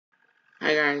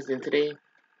Hi guys, and today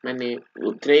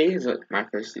is my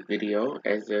first video.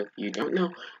 As if you don't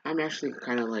know, I'm actually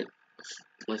kind of like,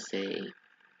 let's say,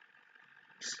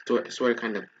 sort of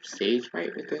kind of stage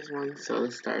fright with this one. So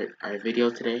let's start our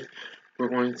video today. We're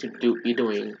going to be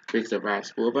doing Bricks of Ride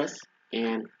School Bus,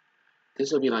 and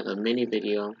this will be like a mini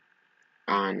video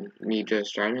on me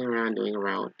just driving around doing a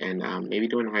route and maybe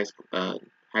doing a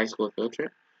high school field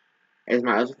trip. As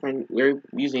my other friend, we're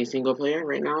using single player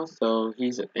right now, so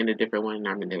he's in a different one, and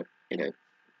I'm in a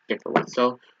different one.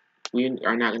 So we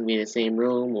are not going to be in the same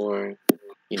room, or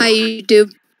Hi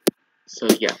YouTube. So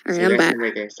yeah, Alright, so I'm that's back. him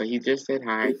right there. So he just said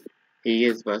hi. He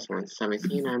is bus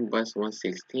 117. I'm bus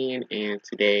 116, and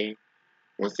today,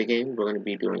 once again, we're going to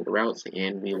be doing the routes,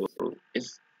 and we will.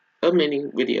 It's a mini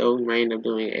video. We might end up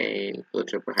doing a field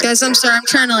trip for high Guys, school. I'm sorry. I'm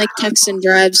trying to text and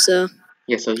drive, so.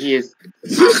 Yeah, so he is.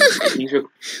 He's recording.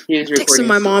 Texting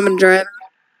my mom and drive.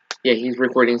 Yeah, he's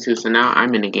recording too. So now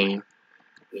I'm in the game.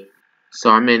 So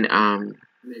I'm in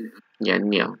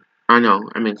Neil. I know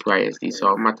I'm in 2ISD.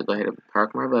 So I'm about to go ahead and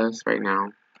park my bus right now.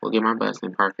 We'll get my bus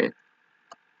and park it.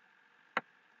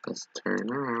 Let's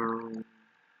turn around.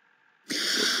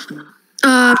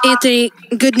 Anthony,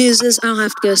 good news is I don't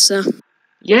have to go, so.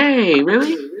 Yay,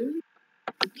 really?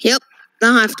 Yep, I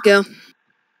don't have to go.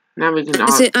 Now we can all...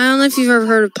 I don't know if you've ever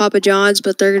heard of Papa John's,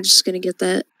 but they're just gonna get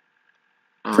that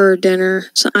for dinner.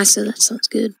 So I said that sounds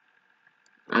good.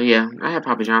 Oh yeah, I have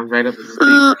Papa John's right up the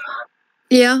street.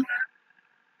 Yeah.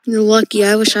 You're lucky.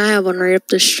 I wish I had one right up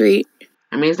the street.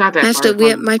 I mean, it's not that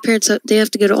far. My parents, they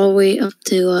have to go all the way up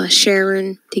to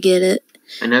Sharon to get it.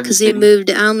 Because they city? moved,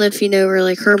 I don't know if you know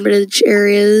where Hermitage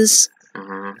area is.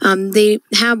 They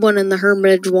have one in the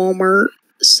Hermitage Walmart,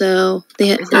 so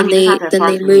they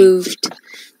moved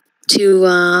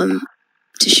to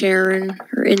Sharon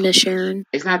or into Sharon.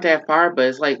 It's not that far, but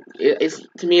it's like it's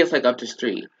to me it's like up the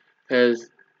street, because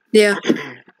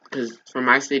from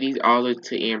my city all the way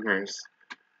to Amherst.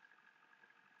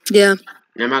 Yeah.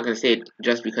 And I'm not gonna say it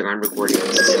just because I'm recording a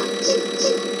video.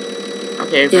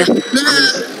 Okay. Yeah.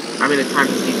 I'm in a time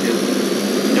to see too.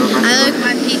 I like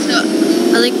my pizza.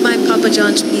 I like my Papa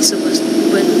John's pizza with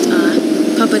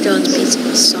Papa John's pizza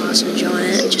with sausage on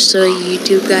it. Just so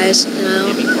YouTube guys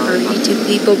know, or YouTube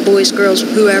people, boys, girls,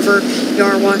 whoever you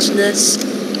are watching this.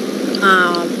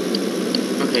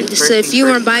 So if you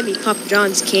want to buy me Papa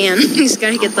John's, you can. You just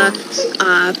gotta get the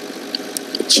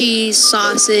cheese,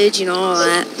 sausage, all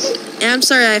that. And I'm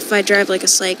sorry if I drive like a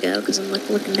psycho, because I'm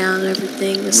looking down at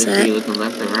everything. You looking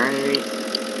left and right.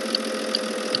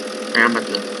 I'm about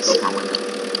to open my window.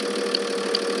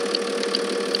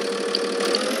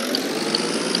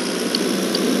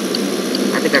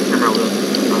 I think I turned my wheels.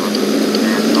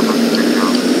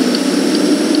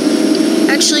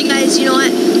 Actually, guys, you know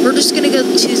what? We're just gonna go to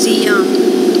the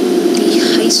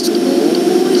high school.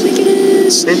 I think it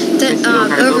is.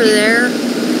 Over there,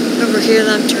 over here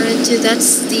that I'm turning to.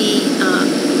 That's the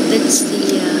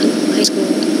high school.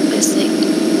 I think.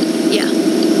 Yeah,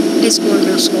 high school and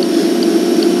middle school.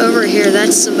 Over here,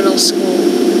 that's the middle school.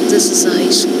 This is the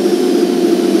high school.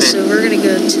 So we're gonna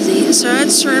go to the. So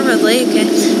that's right about late. Okay.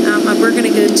 We're gonna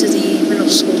go to the middle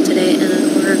school today, and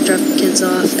then we're gonna drop the kids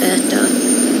off at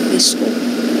high school,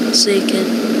 so you can.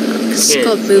 Cause it's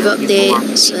called Move Up Day.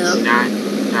 So.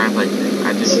 Not like this.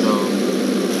 I just go.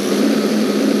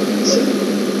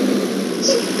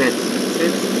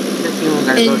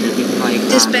 And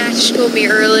dispatch told me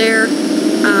earlier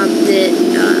that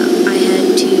I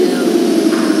had to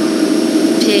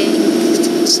pick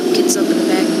some kids up in the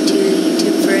back to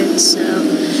YouTube friends, so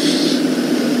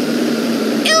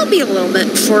it'll be a little bit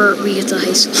before we get to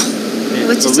high school.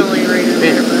 Which is only right over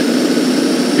there, but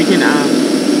we can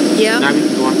yeah. Now we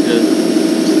can go on to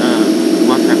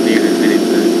WhatsApp later in a minute,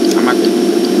 but I'm about to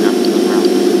look around.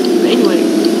 But anyway,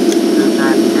 I'm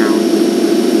driving now.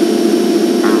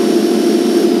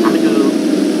 I'm gonna do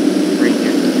right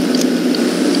here.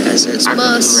 Guys, there's a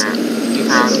bus. These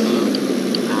are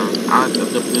out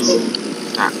of the blue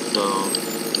stop, so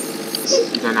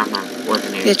these are not my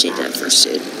ordinary. Yeah, change that first,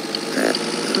 dude. Crap.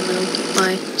 I don't know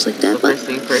why it's like that, but first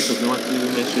thing first, if you want to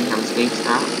make sure you have a safe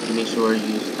stop, you make sure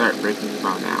you start braking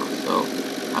about now. So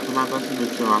I'll put my bus in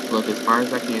neutral. I'll float as far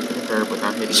as I can to the curb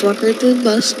without hitting. Just walk right through the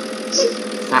bus.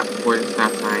 Stop before the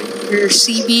stop sign. Your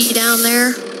CB down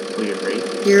there. For your brake.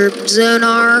 Your zone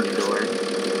R.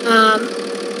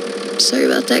 Sorry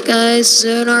about that, guys.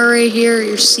 Zone R right here.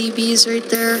 Your CB's right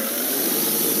there.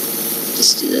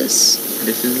 Just do this.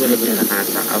 This is what it looks like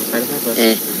outside of my bus.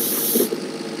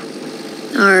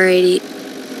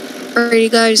 Alrighty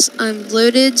guys, I'm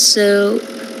loaded, so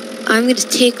I'm gonna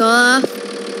take off.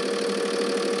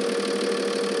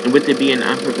 And with it being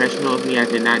unprofessional of me, I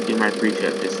did not do my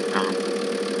pre-check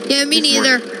Yeah, me this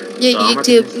neither. morning. Yeah, So I'm you about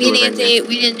to too. just Me do and it right now. Anthony,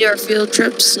 we didn't do our field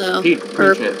trips, so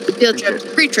Pre-trips. field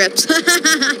trips, pre-trips.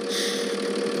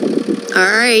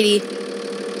 Alrighty.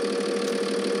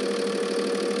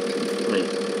 Wait.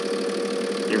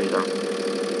 Here we go.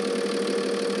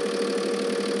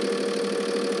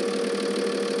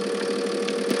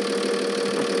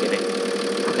 Forget it.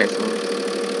 Okay, so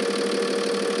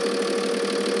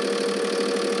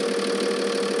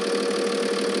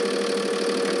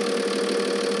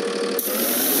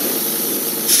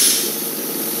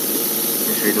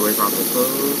make sure your doors also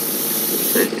closed.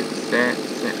 Make sure it's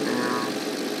set down.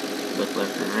 Look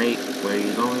left and right. Where are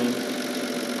you going?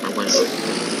 I'm going to go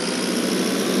straight.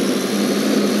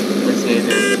 Let's say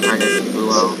there's a car that blew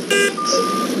out.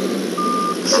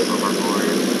 Knock on my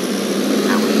horn.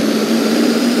 That way.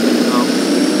 So,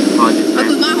 I'll just I back.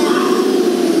 blew my horn.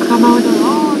 I got my window.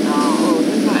 Oh no!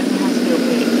 There's not. It has to be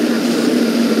okay. It has to be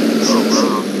okay. Oh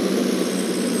wow.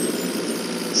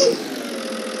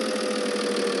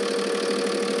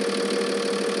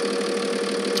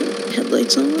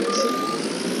 Headlights on.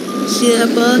 See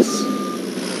that bus?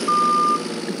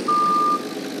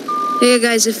 Hey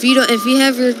guys, if you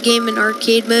have your game in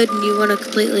arcade mode and you want to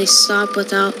completely stop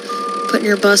without putting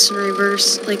your bus in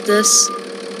reverse like this,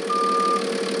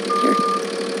 here,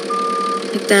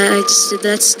 like that, I just did.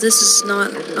 This is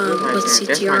not with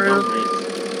CTRL.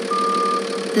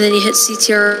 And then you hit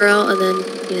CTRL, and then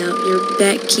your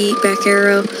back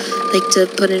arrow, like to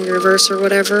put in reverse or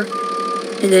whatever,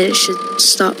 and then it should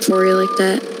stop for you like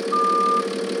that.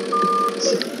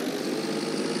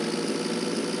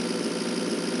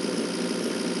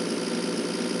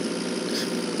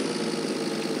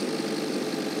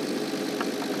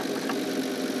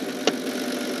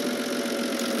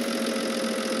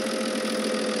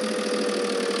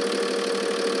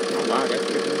 Wow, that's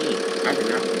pretty neat. I did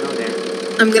not know that.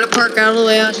 I'm gonna park all the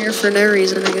way out here for no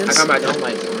reason, I guess. I got my dome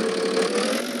lights on.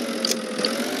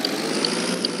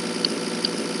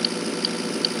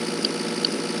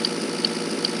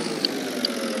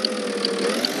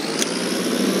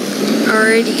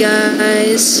 Alrighty,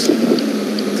 guys.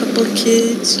 Couple of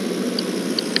kids.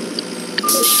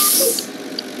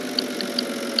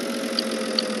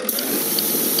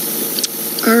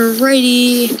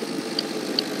 Alrighty.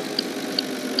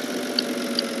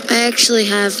 I actually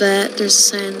have that. There's a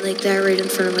sign like that right in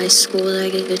front of my school that I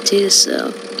can go to,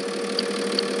 so.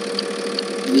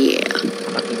 Yeah. I'm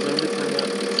about to zoom the time up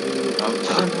to about.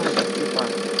 Oh no, that's too far.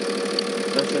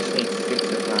 Let's just say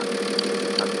 6 o'clock. 6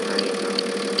 o'clock tonight.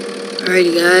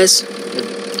 Alrighty, guys.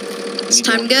 It's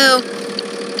time to go.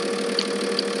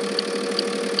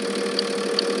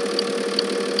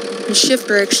 The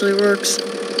shifter actually works.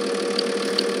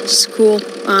 It's cool.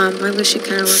 I wish it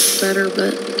kind of worked better,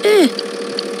 but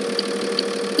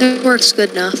it works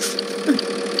good enough.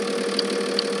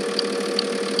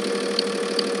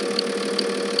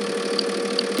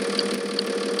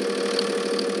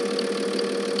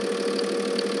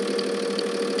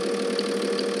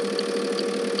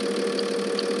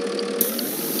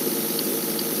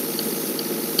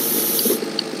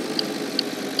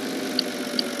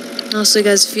 Also,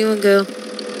 guys, if you want to go,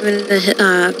 I'm gonna hit,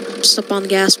 step on the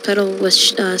gas pedal with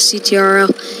CTRL.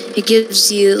 It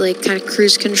gives you like kind of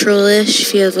cruise control-ish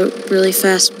if you have a really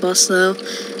fast bus, though,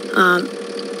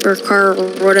 or car or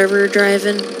whatever you're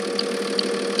driving.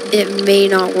 It may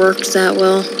not work that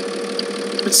well.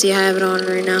 Let's see, I have it on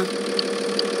right now.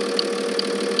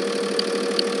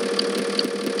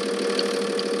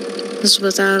 This is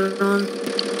without it on.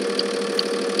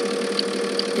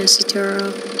 And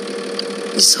CTRL.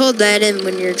 Just hold that in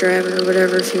when you're driving or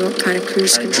whatever if you want kind of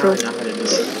cruise control. Now I know how to do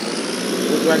it.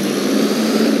 What do I need?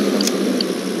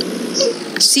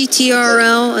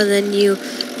 CTRL, and then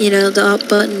the up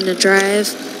button to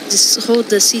drive. Just hold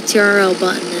the CTRL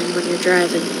button in when you're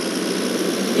driving.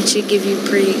 It should give you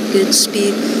pretty good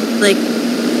speed. Like,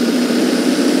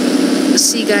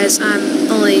 see guys, I'm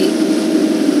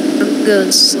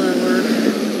going slower.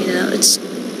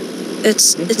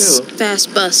 It's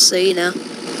fast bus, so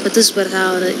But this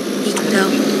without it, you can tell.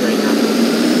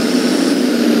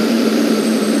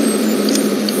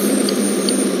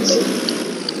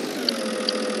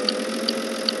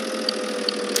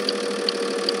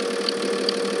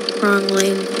 Wrong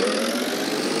lane.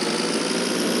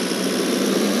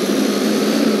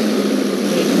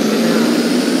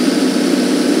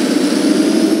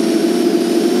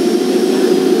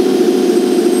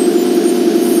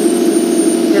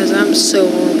 Guys, I'm so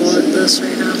horrible at this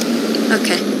right now.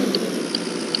 Okay.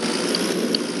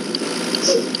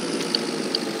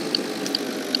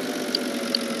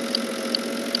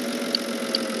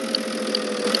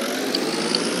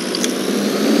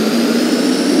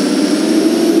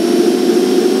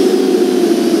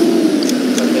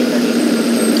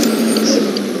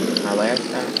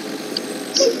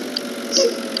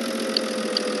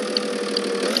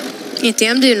 Anthony,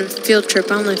 I'm doing a field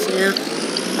trip. I don't know if you know.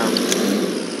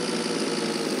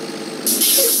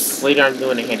 Later, I'm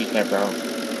doing a handicap route.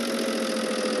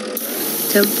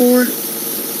 10-4.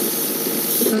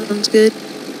 Sounds good.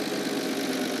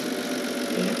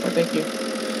 Yeah, well, thank you.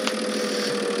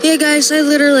 Yeah, guys, I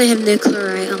literally have no clue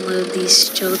where I unload these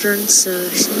children, so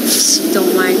just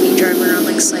don't mind me driving around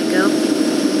like psycho.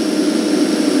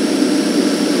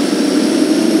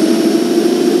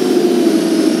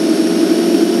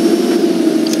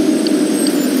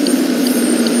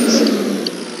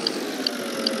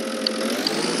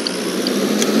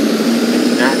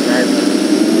 Not driving.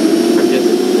 I'm just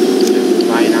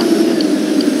flying out the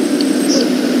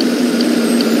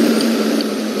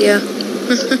Yeah.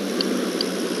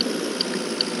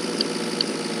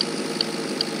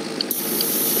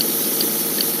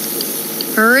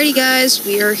 Alrighty, guys,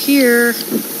 we are here.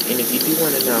 And if you do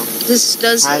want to know, This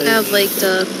does have like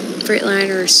the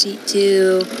Freightliner seat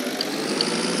 2.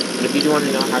 but if you do want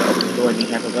to know how to open the door on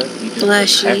behalf of us, you just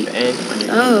Flash click sheet. FN on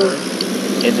your Oh.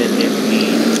 keyboard, and then if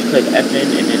you click FN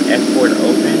and then F4 to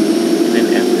open, and then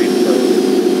F3 to close.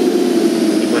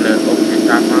 You want to open your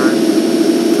stop line?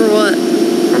 For what?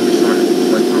 I'm just showing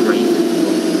what's on my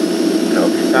YouTube. To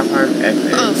open your stop line,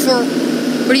 FN. Oh, for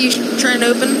what are you trying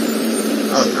to open?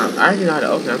 Oh, no, I already know how to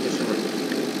open. I'm just showing.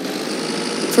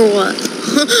 For what? How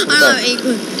to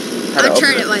I'm open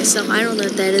trying it. it myself. I don't know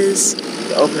what that is.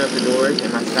 To open up the doors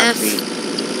and my stop F. feet.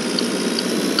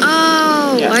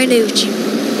 Oh, Yeah. I know what you mean.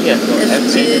 Yeah, so F2.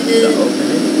 FN is to open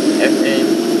it, FN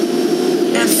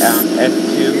and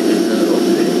F2 is to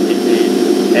open it, and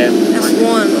then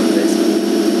F1 is to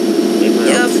F1. close it.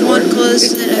 Yeah, F1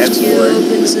 closes it, F2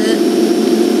 opens it.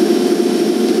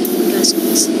 You guys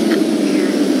can see that here.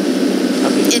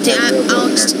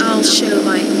 I'll show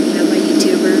my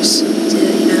YouTubers to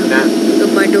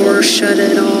open my doors, shut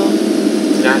it all.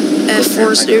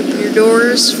 F4 is to open your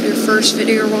doors for your first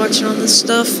video you're watching on this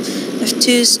stuff. F2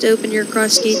 is to open your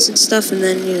cross gates and stuff, and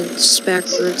then just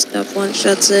backwards. F1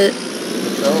 shuts it,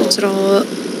 puts it all up,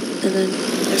 and then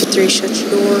F3 shuts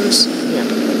your doors.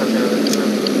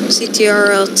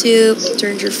 CTRL2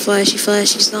 turns your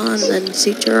flashies on, and then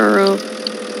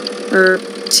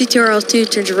CTRL2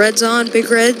 turns your reds on, big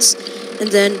reds,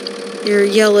 and then your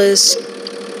yellows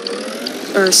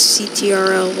are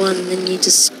CTRL1, and then you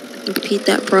just repeat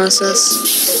that process.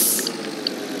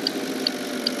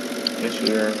 Make sure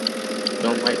your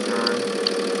dome lights on.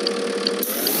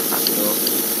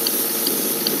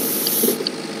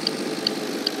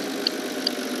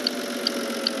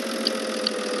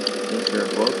 Make sure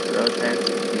both road tracks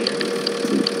are clear.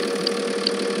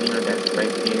 You know that's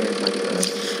right here is like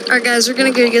the... Alright guys, we're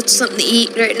gonna go get something to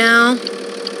eat right now.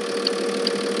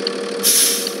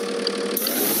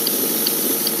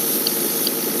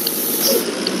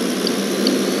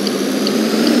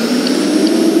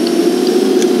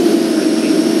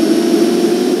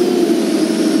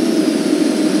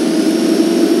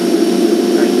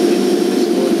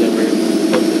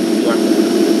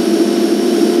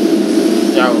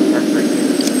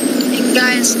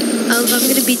 I'm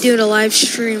gonna be doing a live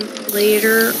stream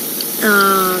later.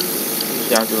 Y'all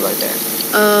do it like that.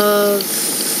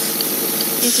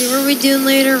 Anthony, what are we doing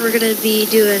later? We're gonna be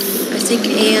doing, I think,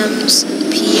 AMs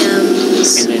and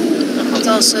PMs. And then it's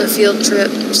also field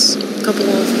trips. A couple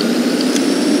of them.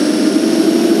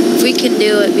 If we can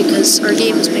do it, because our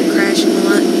game's been crashing a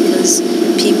lot because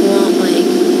people won't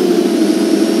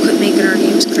quit making our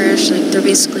games crash. Like they're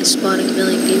basically spawning a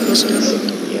million people. So.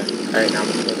 Yeah. Alright, now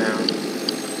I'm gonna go down.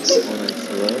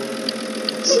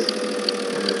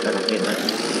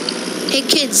 Hey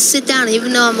kids, sit down.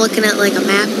 Even though I'm looking at like a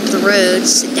map of the road,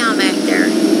 sit down back there.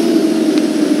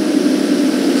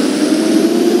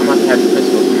 I'm about to have the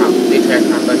principal come out. They trashed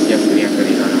my bus yesterday after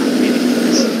they got on meeting.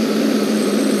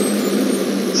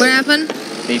 What happened?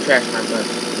 They trashed my bus.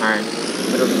 My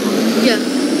middle school. Yeah.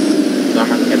 So I'm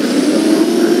about to have the principal come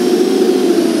outside.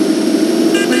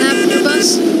 What happened to your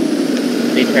bus?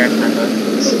 They trashed my bus.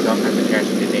 So I'll have to trash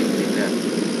it today to pick it up.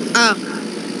 Oh.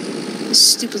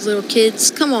 Stupid little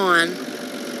kids. Come on.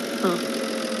 Oh.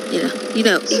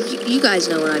 You guys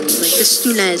know what I mean. Like, the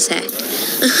student as heck.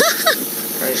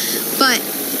 Right. But,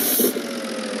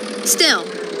 still,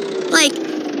 like,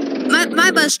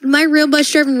 my real bus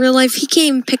driver in real life, he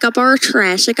came pick up our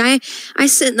trash. Like, I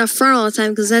sit in the front all the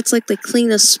time because that's, like, the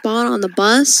cleanest spot on the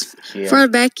bus. Yeah. Farther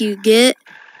back you get,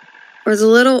 or the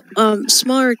little,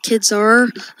 smaller kids are,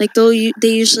 like, they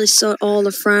usually sit all in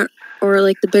the front. Or,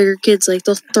 like, the bigger kids, like,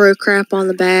 they'll throw crap on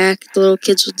the back. The little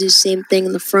kids will do the same thing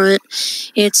in the front.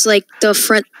 And it's, like, the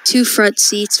two front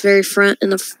seats, very front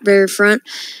and the very front.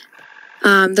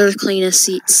 They're the cleanest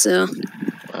seats, so.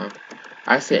 Wow.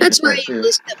 I sit that's in the where front, you too.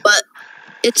 lose it, but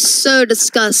It's so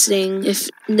disgusting if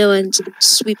no one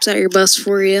sweeps out your bus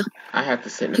for you. I have to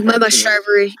sit in the Like my front bus too.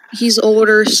 driver, he's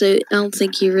older, so I don't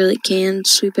think he really can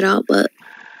sweep it out, but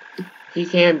He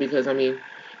can, because I mean,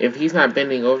 if he's not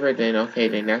bending over, then okay,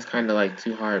 then that's kind of like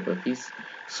too hard. But if he's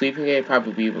sweeping it, it'd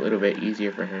probably be a little bit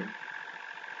easier for him.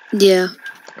 yeah.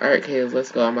 All right, kids,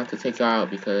 let's go. I'm about to take y'all out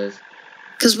because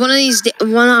One of these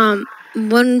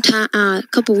one time a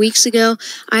couple weeks ago,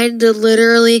 I had to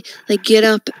literally like get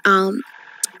up.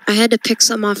 I had to pick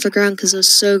something off the ground because it was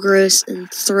so gross and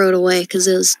throw it away because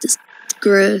it was just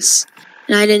gross,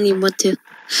 and I didn't even want to.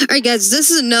 All right, guys, this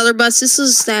is another bus. This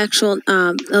is the actual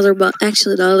other bus.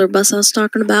 Actually, the other bus I was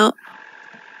talking about.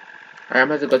 all right,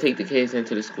 I'm about to go take the kids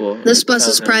into the school. This bus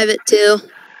is private too.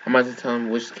 I'm about to tell them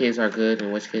which kids are good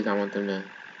and which kids I want them to,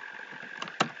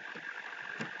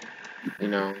 you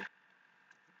know,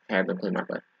 have them clean my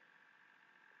bus.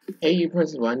 Hey, you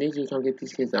principal, I need you to come get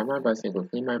these kids out of my bus and go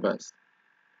clean my bus.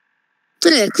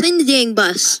 Yeah, clean the dang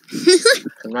bus.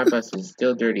 Because my bus is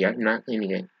still dirty. I'm not cleaning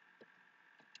it.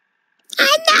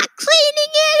 I'm not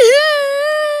cleaning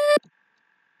it.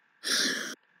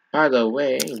 By the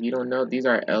way, if you don't know, these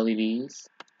are LEDs.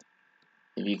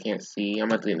 If you can't see, I'm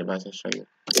about to get in the bus and show you.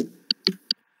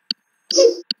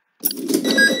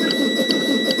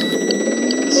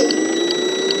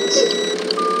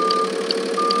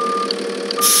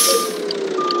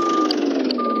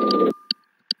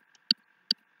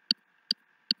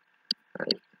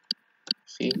 Alright.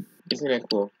 See? Isn't that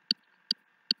cool?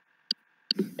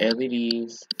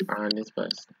 LEDs on this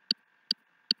bus.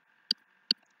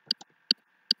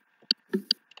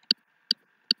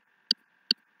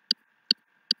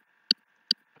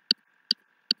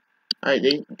 Alright,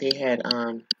 they had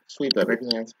sweep up every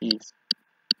last piece.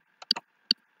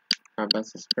 My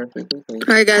bus is perfectly clean.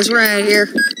 Alright, guys, we're out of here.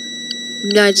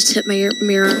 No, I just hit my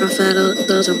mirror off that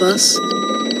the other bus.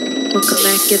 We'll come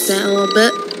back and get that in a little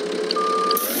bit.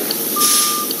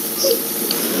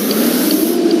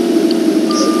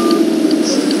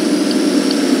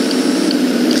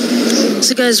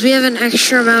 So, guys, we have an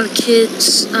extra amount of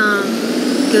kids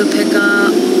go pick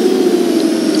up.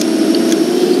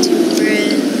 YouTube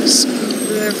friends,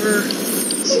 whoever.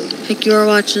 If you are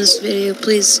watching this video,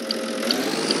 please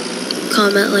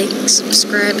comment, like,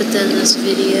 subscribe at the end of this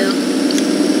video.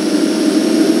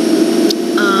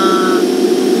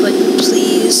 But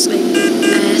please, I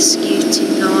ask you to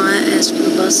not ask for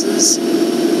the buses,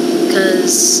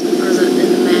 because, or in the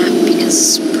map,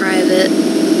 because it's private.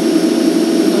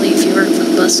 Only if you work for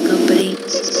the bus company,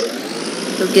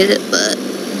 you'll get it, but...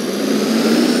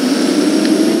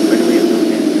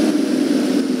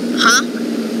 Huh?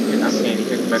 I'm saying he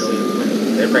took better way of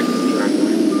swimming. They're back to see what I'm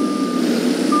doing.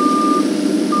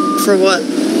 For what? I'm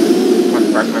about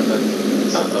to park my bus.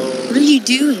 Uh-oh. What are you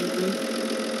doing? I'm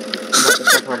about to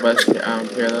park my bus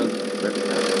parallel with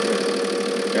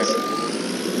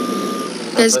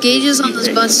Guys, gauges on this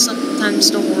bus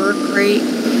sometimes don't work great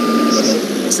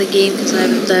as a game because I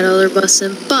haven't that other bus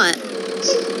in, but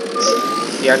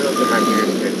yeah, I look at my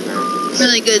mirrors good now.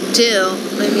 really good too.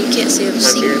 I mean, you can't say I've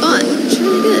seen, but it's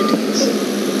really good.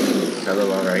 That look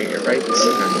alright. You're right. It's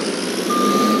good now.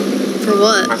 For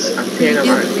what? I'm tearing up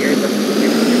my mirrors.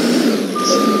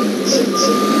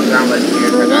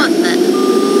 For what then?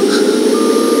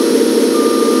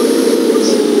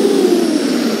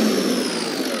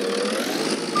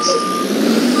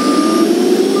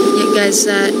 Yeah, guys,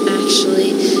 that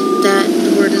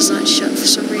door does not shut for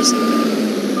some reason.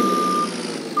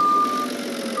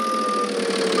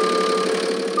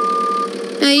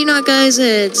 Yeah, you know what, guys?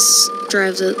 It's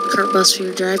drive the cart bus we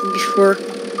were driving before.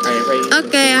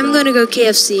 Okay, I'm gonna go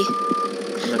KFC.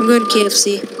 I'm going to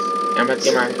KFC. I'm gonna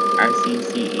get my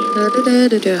ICCE.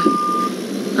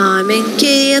 I'm in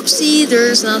KFC,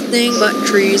 there's nothing but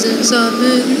trees inside.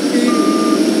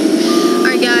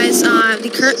 Alright, guys,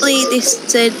 currently they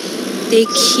said they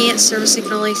can't service, they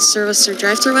can only service their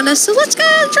drive-thru windows, so let's go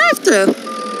to the drive-thru.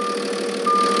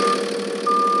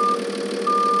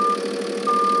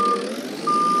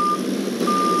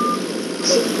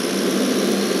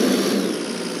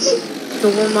 Go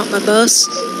warm up my bus.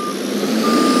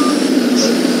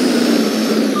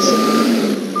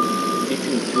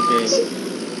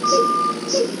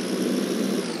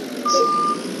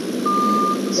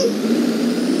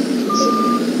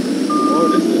 Oh,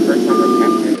 this is the first time I've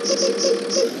captured.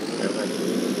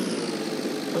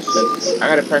 Oh shit. I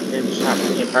gotta park it in the shop. I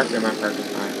can't park it in my parking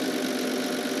spot.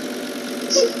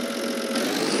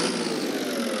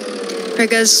 Alright,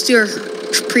 guys, let's do our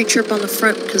pre-trip on the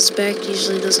front because back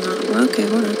usually does not. Well, okay,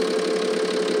 hold on.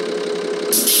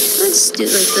 Let's do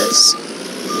it like this.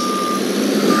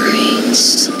 Alright,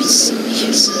 let me see.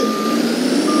 Here's the...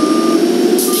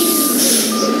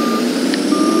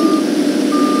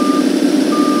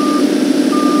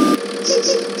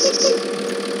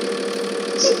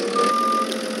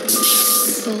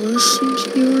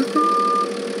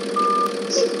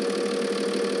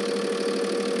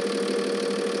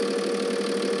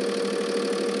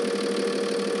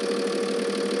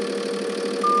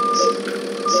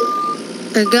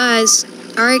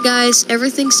 Alright guys,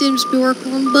 everything seems to be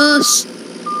working on the bus.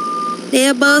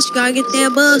 That bus, you gotta get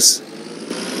that bus.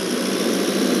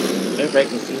 Everybody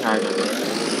can see how I know.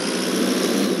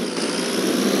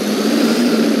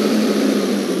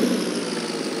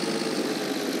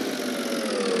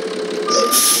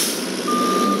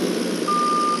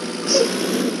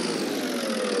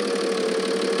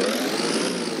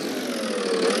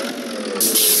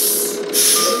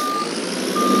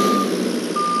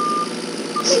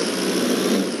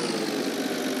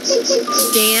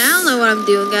 Dang, I don't know what I'm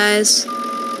doing, guys. I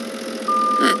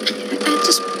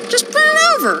just put it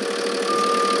over.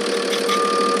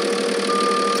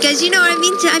 Guys, you know what I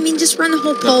mean? I mean, just run the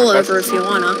whole pole over if you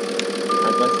wanna.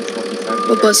 My bus is smoking.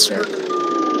 What bus?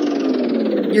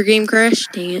 Your game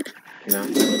crashed? Dang it. No, my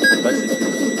bus is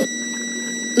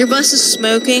smoking. Your bus is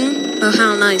smoking? Oh,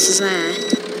 how nice is that?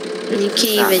 And you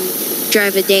can't even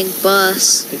drive a dang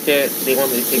bus. They said they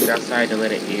want me to take it outside to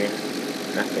let it air.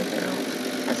 I said, hell.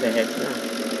 I said, heck no.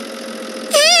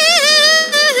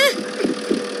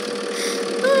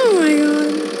 Oh my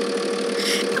god.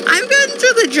 I'm going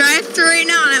through the drive-thru right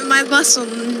now, and my bus will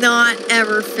not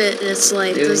ever fit in its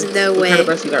life. Really? There's no way. What kind of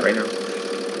bus you got right now?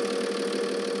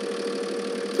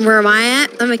 Where am I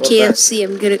at? I'm at KFC.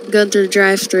 I'm going through the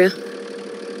drive-thru.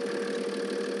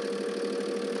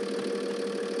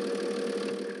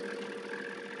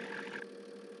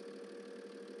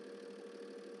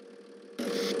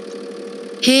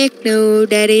 Heck no,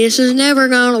 Daddy. This is never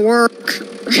gonna work.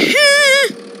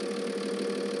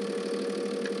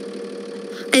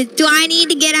 Do I need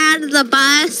to get out of the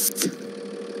bus?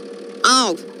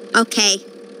 Oh, okay.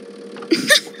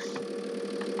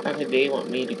 Okay, they want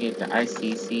me to get the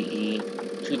ICCE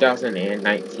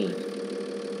 2019.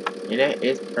 And that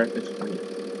is perfect for me,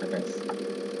 I guess.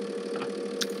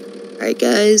 Alright,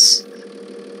 guys.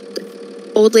 The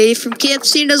old lady from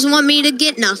KFC doesn't want me to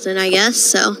get nothing, I guess,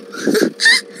 so.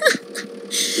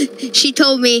 She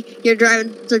told me, you're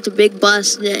driving such a big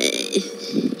bus.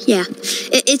 Yeah,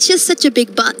 it's just such a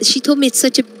big bus. She told me it's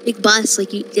such a big bus,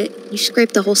 like you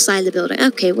scraped the whole side of the building.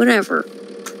 Okay, whatever.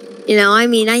 You know, I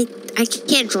mean, I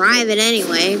can't drive it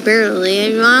anyway, barely.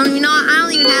 I don't even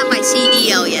have my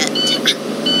CDL yet.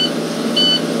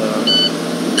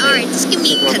 Alright, just give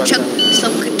me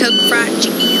some Kentucky Fried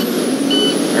Chicken.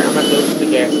 Alright, I'm about to go to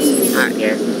the gas station. Alright.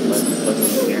 Gas in the bus. Let's go to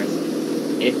the gas.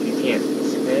 If you can't tell.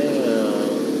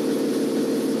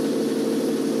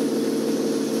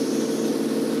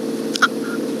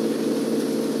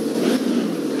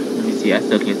 Let me see, I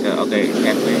still can't tell. Okay, it's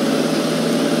happening.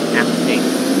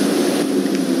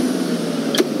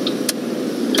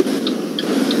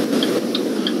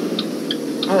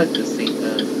 I like to see,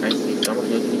 I see someone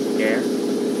who's using gas.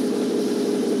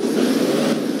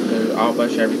 All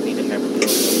bus drivers need to have a little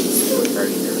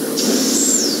 30 now.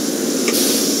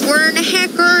 Where in the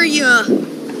heck are you?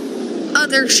 Oh,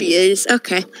 there she is.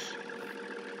 Okay.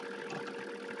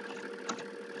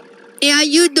 How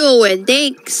you doing?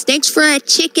 Thanks. Thanks for that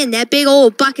chicken, that big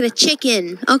old bucket of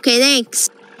chicken. Okay, thanks.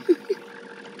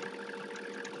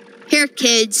 Here,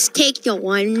 kids, take your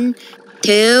 1,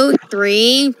 2,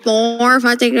 3, 4,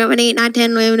 5, 6, 7, 8, 9,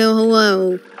 10, 11,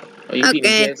 hello. Are you feeding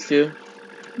kids too?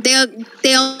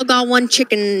 They all got one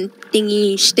chicken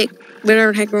thingy stick,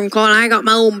 whatever the heck we're calling it. I got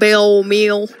my own big old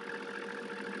meal.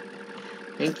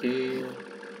 Thank you.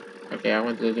 Okay, I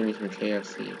want to go get me some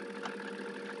KFC.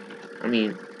 I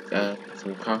mean,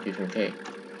 some coffee from K.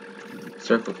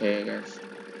 Circle K, I guess.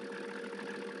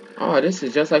 Oh, this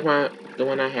is just like the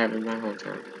one I have in my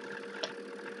hometown.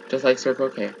 Just like Circle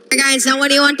K. Hey guys, now what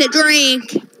do you want to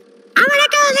drink? I'm gonna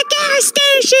go to the gas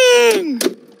station!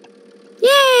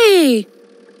 Yay!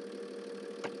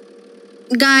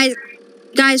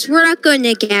 Guys, we're not going to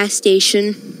the gas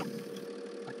station.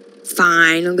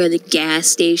 Fine, I'll go to the gas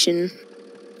station.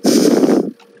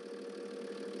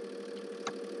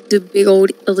 The big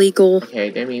old illegal. Okay,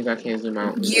 that means I can't zoom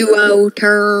out.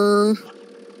 U-turn.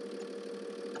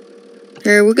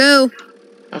 There we go.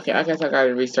 Okay, I guess I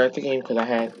gotta restart the game because I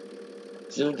had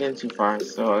zoomed in too far,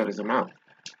 so I gotta zoom out.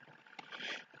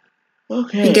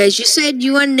 Okay. Hey guys, you said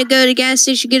you wanted to go to the gas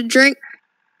station to get a drink?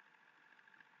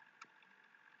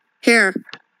 Here.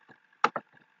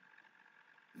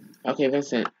 Okay,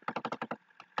 Vincent.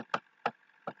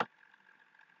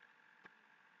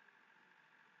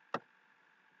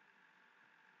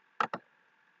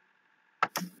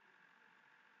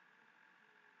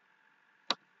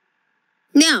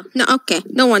 No, okay.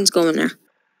 No one's going there.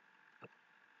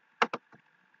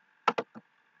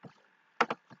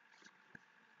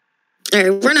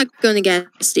 Alright, we're not going to the gas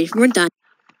station. We're done.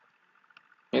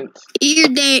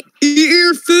 Eat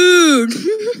your food!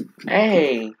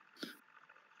 Hey!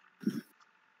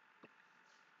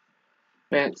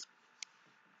 Fence.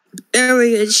 There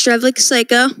we go. Just drive like a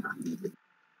psycho.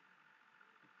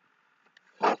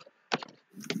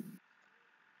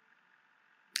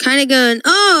 Kind of going.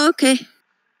 Oh, okay.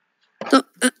 So,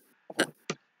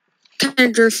 kind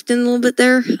of drifting a little bit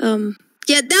there.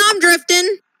 Yeah, now I'm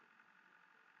drifting.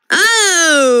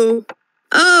 Oh.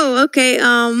 Oh, okay.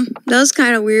 That was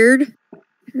kind of weird.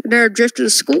 I've never drifted a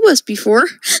school bus before.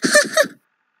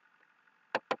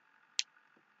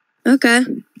 Okay.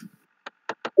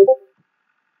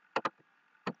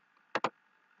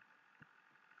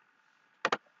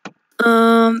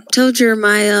 Tell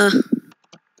Jeremiah.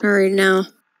 All right now.